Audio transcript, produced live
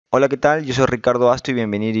Hola, ¿qué tal? Yo soy Ricardo Asto y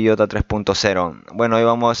bienvenido a IOTA 3.0. Bueno, hoy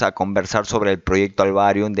vamos a conversar sobre el proyecto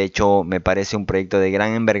Alvarium. De hecho, me parece un proyecto de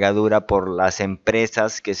gran envergadura por las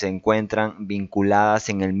empresas que se encuentran vinculadas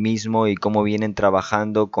en el mismo y cómo vienen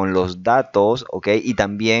trabajando con los datos, ¿ok? Y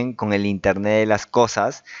también con el Internet de las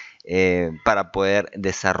cosas para poder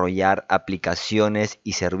desarrollar aplicaciones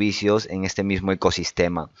y servicios en este mismo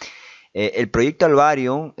ecosistema. El proyecto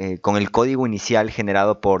Alvarium, con el código inicial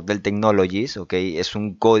generado por Dell Technologies, ¿ok? Es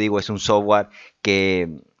un código, es un software que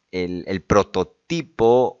el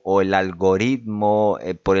prototipo o el algoritmo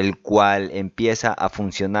por el cual empieza a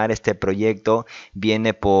funcionar este proyecto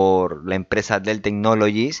viene por la empresa Dell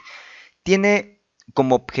Technologies. Tiene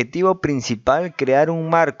como objetivo principal crear un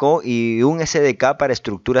marco y un SDK para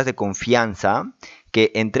estructuras de confianza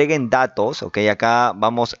que entreguen datos, ok, acá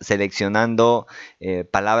vamos seleccionando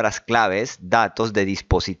palabras claves, datos de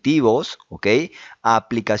dispositivos, ok, a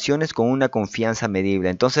aplicaciones con una confianza medible.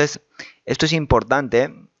 Entonces, esto es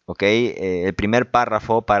importante, ok, el primer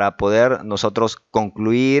párrafo para poder nosotros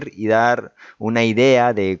concluir y dar una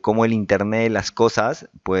idea de cómo el Internet de las cosas,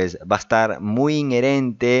 pues va a estar muy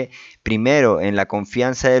inherente, primero en la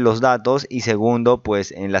confianza de los datos y segundo,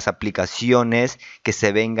 pues en las aplicaciones que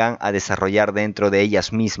se vengan a desarrollar dentro de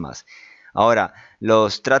ellas mismas. Ahora,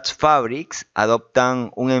 los Trust Fabrics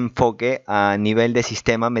adoptan un enfoque a nivel de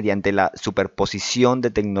sistema mediante la superposición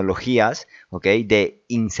de tecnologías, ¿ok? De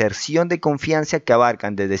inserción de confianza que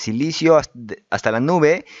abarcan desde silicio hasta la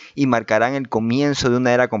nube y marcarán el comienzo de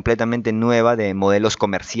una era completamente nueva de modelos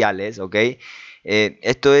comerciales, ¿ok?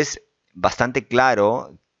 Esto es bastante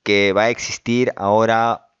claro que va a existir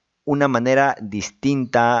ahora una manera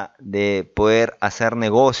distinta de poder hacer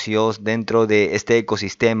negocios dentro de este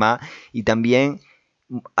ecosistema y también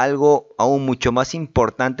algo aún mucho más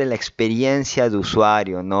importante, la experiencia de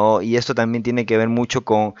usuario, ¿no? Y esto también tiene que ver mucho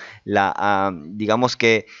con digamos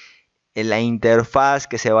que la interfaz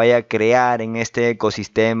que se vaya a crear en este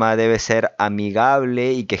ecosistema debe ser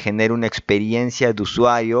amigable y que genere una experiencia de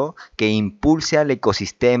usuario que impulse al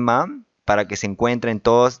ecosistema para que se encuentren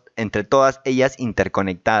entre todas ellas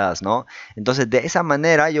interconectadas, ¿no? Entonces, de esa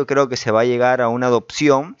manera yo creo que se va a llegar a una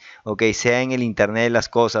adopción, ok, sea en el Internet de las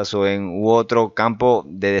cosas o en u otro campo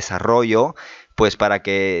de desarrollo, pues para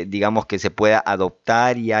que digamos que se pueda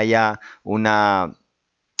adoptar y haya una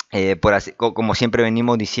como siempre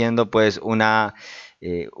venimos diciendo, pues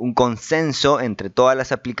un consenso entre todas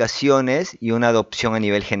las aplicaciones y una adopción a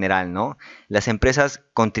nivel general, ¿no? Las empresas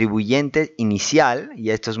contribuyentes inicial, y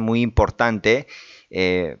esto es muy importante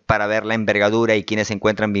para ver la envergadura y quienes se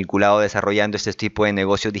encuentran vinculados desarrollando este tipo de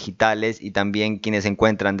negocios digitales y también quienes se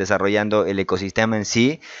encuentran desarrollando el ecosistema en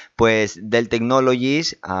sí, pues Dell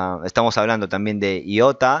Technologies, estamos hablando también de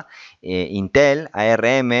IOTA, Intel,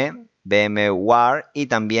 ARM, VMware y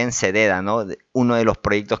también Cededa, ¿no? Uno de los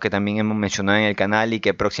proyectos que también hemos mencionado en el canal y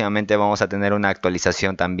que próximamente vamos a tener una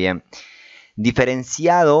actualización también.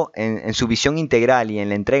 Diferenciado en su visión integral y en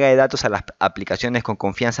la entrega de datos a las aplicaciones con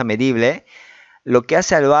confianza medible, lo que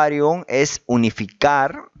hace Alvarium es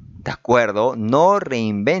unificar, ¿de acuerdo? No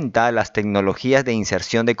reinventa las tecnologías de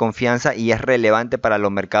inserción de confianza y es relevante para los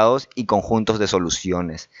mercados y conjuntos de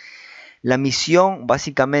soluciones. La misión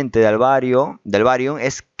básicamente de Alvarium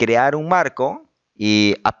es crear un marco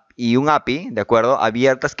y un API, ¿de acuerdo?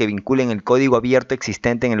 Abiertas que vinculen el código abierto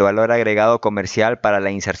existente en el valor agregado comercial para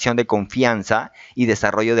la inserción de confianza y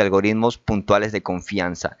desarrollo de algoritmos puntuales de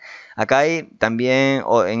confianza. Acá hay también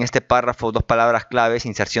en este párrafo dos palabras claves,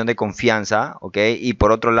 inserción de confianza, ¿ok? Y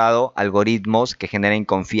por otro lado, algoritmos que generen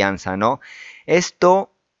confianza, ¿no? Esto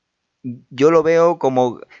yo lo veo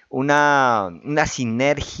como una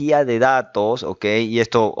sinergia de datos, ¿ok? Y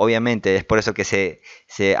esto obviamente es por eso que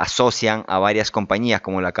se asocian a varias compañías,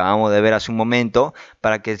 como lo acabamos de ver hace un momento,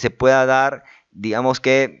 para que se pueda dar, digamos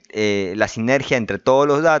que la sinergia entre todos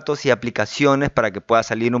los datos y aplicaciones para que pueda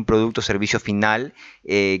salir un producto o servicio final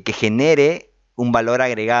que genere un valor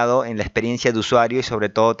agregado en la experiencia de usuario y sobre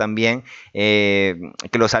todo también que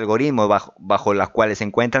los algoritmos bajo los cuales se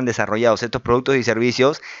encuentran desarrollados estos productos y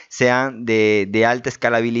servicios sean de alta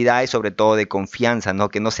escalabilidad y sobre todo de confianza, ¿no?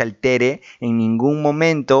 Que no se altere en ningún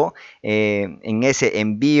momento en ese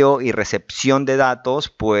envío y recepción de datos,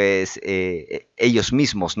 pues ellos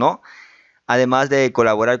mismos, ¿no? Además de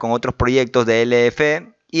colaborar con otros proyectos de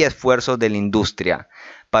LF y esfuerzos de la industria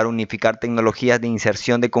para unificar tecnologías de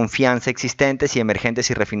inserción de confianza existentes y emergentes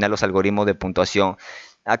y refinar los algoritmos de puntuación.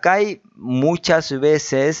 Acá hay muchas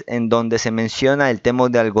veces en donde se menciona el tema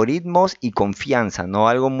de algoritmos y confianza, ¿no?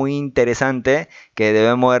 Algo muy interesante que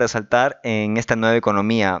debemos de resaltar en esta nueva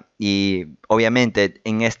economía y obviamente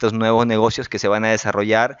en estos nuevos negocios que se van a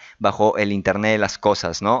desarrollar bajo el Internet de las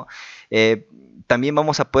cosas, ¿no? también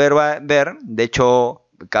vamos a poder ver, de hecho,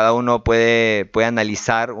 cada uno puede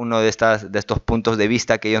analizar uno de estos puntos de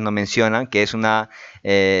vista que ellos nos mencionan, que es una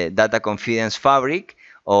Data Confidence Fabric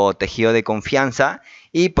o tejido de confianza,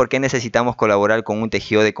 y por qué necesitamos colaborar con un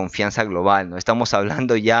tejido de confianza global, ¿no? Estamos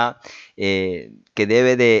hablando ya que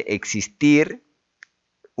debe de existir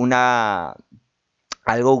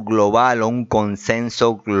algo global o un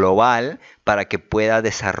consenso global para que pueda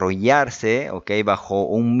desarrollarse, ¿okay?, bajo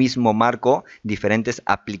un mismo marco diferentes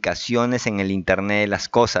aplicaciones en el Internet de las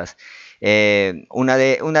cosas. Una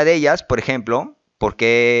de ellas, por ejemplo, ¿por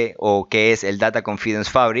qué o qué es el Data Confidence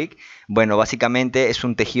Fabric? Bueno, básicamente es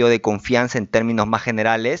un tejido de confianza en términos más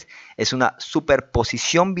generales, es una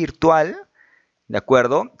superposición virtual, ¿de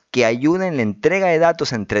acuerdo?, que ayuda en la entrega de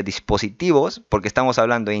datos entre dispositivos, porque estamos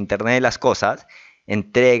hablando de Internet de las cosas,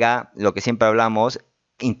 entrega, lo que siempre hablamos,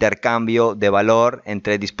 intercambio de valor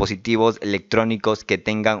entre dispositivos electrónicos que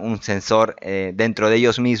tengan un sensor dentro de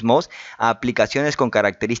ellos mismos, a aplicaciones con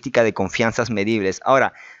característica de confianzas medibles.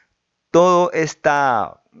 Ahora, todo este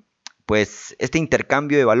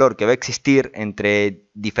intercambio de valor que va a existir entre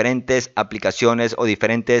diferentes aplicaciones o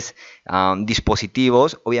diferentes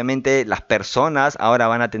dispositivos, obviamente las personas ahora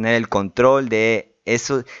van a tener el control de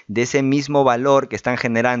ese mismo valor que están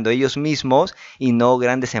generando ellos mismos y no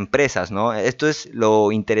grandes empresas, ¿no? Esto es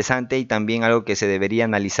lo interesante y también algo que se debería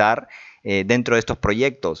analizar dentro de estos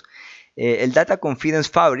proyectos. El Data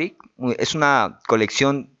Confidence Fabric es una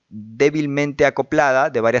colección débilmente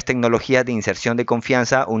acoplada de varias tecnologías de inserción de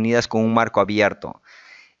confianza unidas con un marco abierto.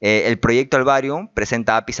 El proyecto Alvarium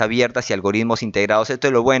presenta APIs abiertas y algoritmos integrados. Esto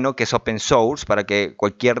es lo bueno, que es open source, para que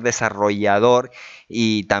cualquier desarrollador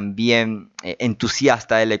y también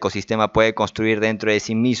entusiasta del ecosistema puede construir dentro de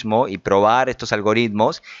sí mismo y probar estos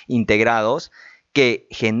algoritmos integrados que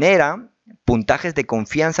generan puntajes de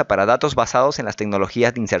confianza para datos basados en las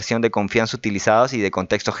tecnologías de inserción de confianza utilizadas y de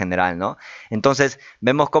contexto general, ¿no? Entonces,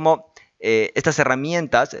 vemos cómo estas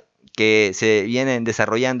herramientas que se vienen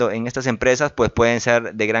desarrollando en estas empresas pues pueden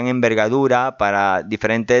ser de gran envergadura para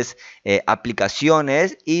diferentes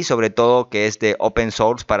aplicaciones, y sobre todo que es de open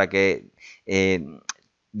source para que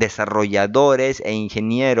desarrolladores e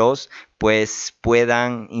ingenieros pues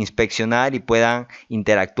puedan inspeccionar y puedan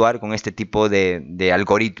interactuar con este tipo de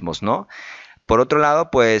algoritmos, ¿no? Por otro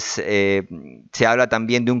lado, pues se habla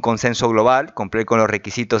también de un consenso global, cumplir con los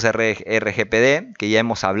requisitos RGPD, que ya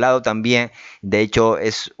hemos hablado también. De hecho,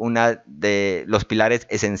 es uno de los pilares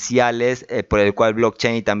esenciales por el cual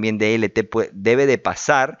blockchain y también DLT debe de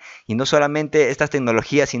pasar. Y no solamente estas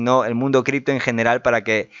tecnologías, sino el mundo cripto en general, para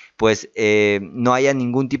que pues no haya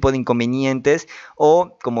ningún tipo de inconvenientes,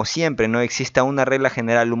 o como siempre no exista una regla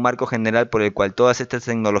general, un marco general por el cual todas estas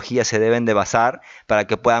tecnologías se deben de basar para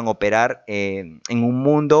que puedan operar en un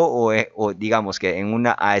mundo o digamos que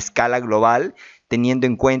a escala global, teniendo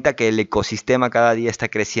en cuenta que el ecosistema cada día está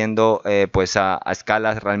creciendo pues a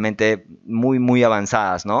escalas realmente muy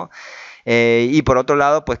avanzadas, ¿no? Y por otro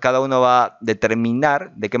lado, pues cada uno va a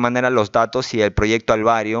determinar de qué manera los datos y el proyecto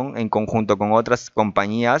Alvarium en conjunto con otras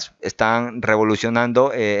compañías están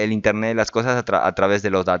revolucionando el Internet de las cosas a través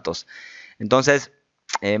de los datos. Entonces,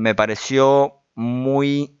 me pareció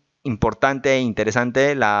muy importante e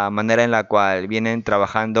interesante la manera en la cual vienen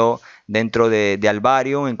trabajando dentro de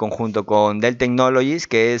Alvarium en conjunto con Dell Technologies,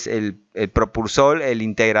 que es el propulsor, el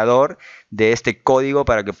integrador de este código,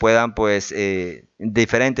 para que puedan pues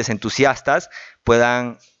diferentes entusiastas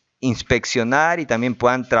puedan inspeccionar y también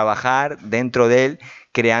puedan trabajar dentro de él,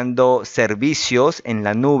 creando servicios en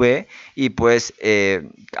la nube y pues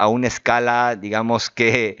a una escala digamos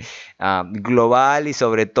que global, y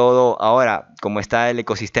sobre todo ahora como está el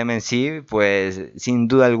ecosistema en sí, pues sin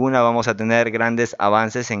duda alguna vamos a tener grandes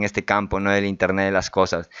avances en este campo, ¿no?, del Internet de las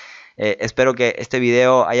cosas. Espero que este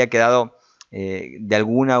video haya quedado de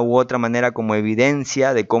alguna u otra manera como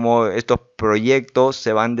evidencia de cómo estos proyectos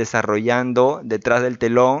se van desarrollando detrás del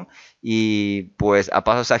telón y pues a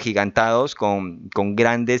pasos agigantados con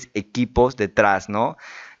grandes equipos detrás, ¿no?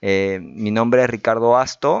 Mi nombre es Ricardo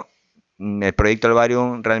Asto. El proyecto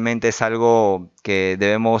Alvarium realmente es algo que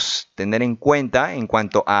debemos tener en cuenta en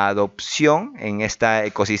cuanto a adopción en este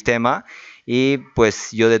ecosistema, y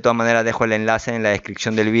pues yo de todas maneras dejo el enlace en la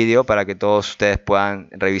descripción del vídeo para que todos ustedes puedan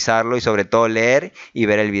revisarlo y sobre todo leer y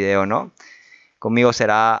ver el video, ¿no? Conmigo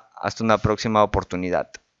será hasta una próxima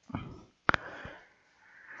oportunidad.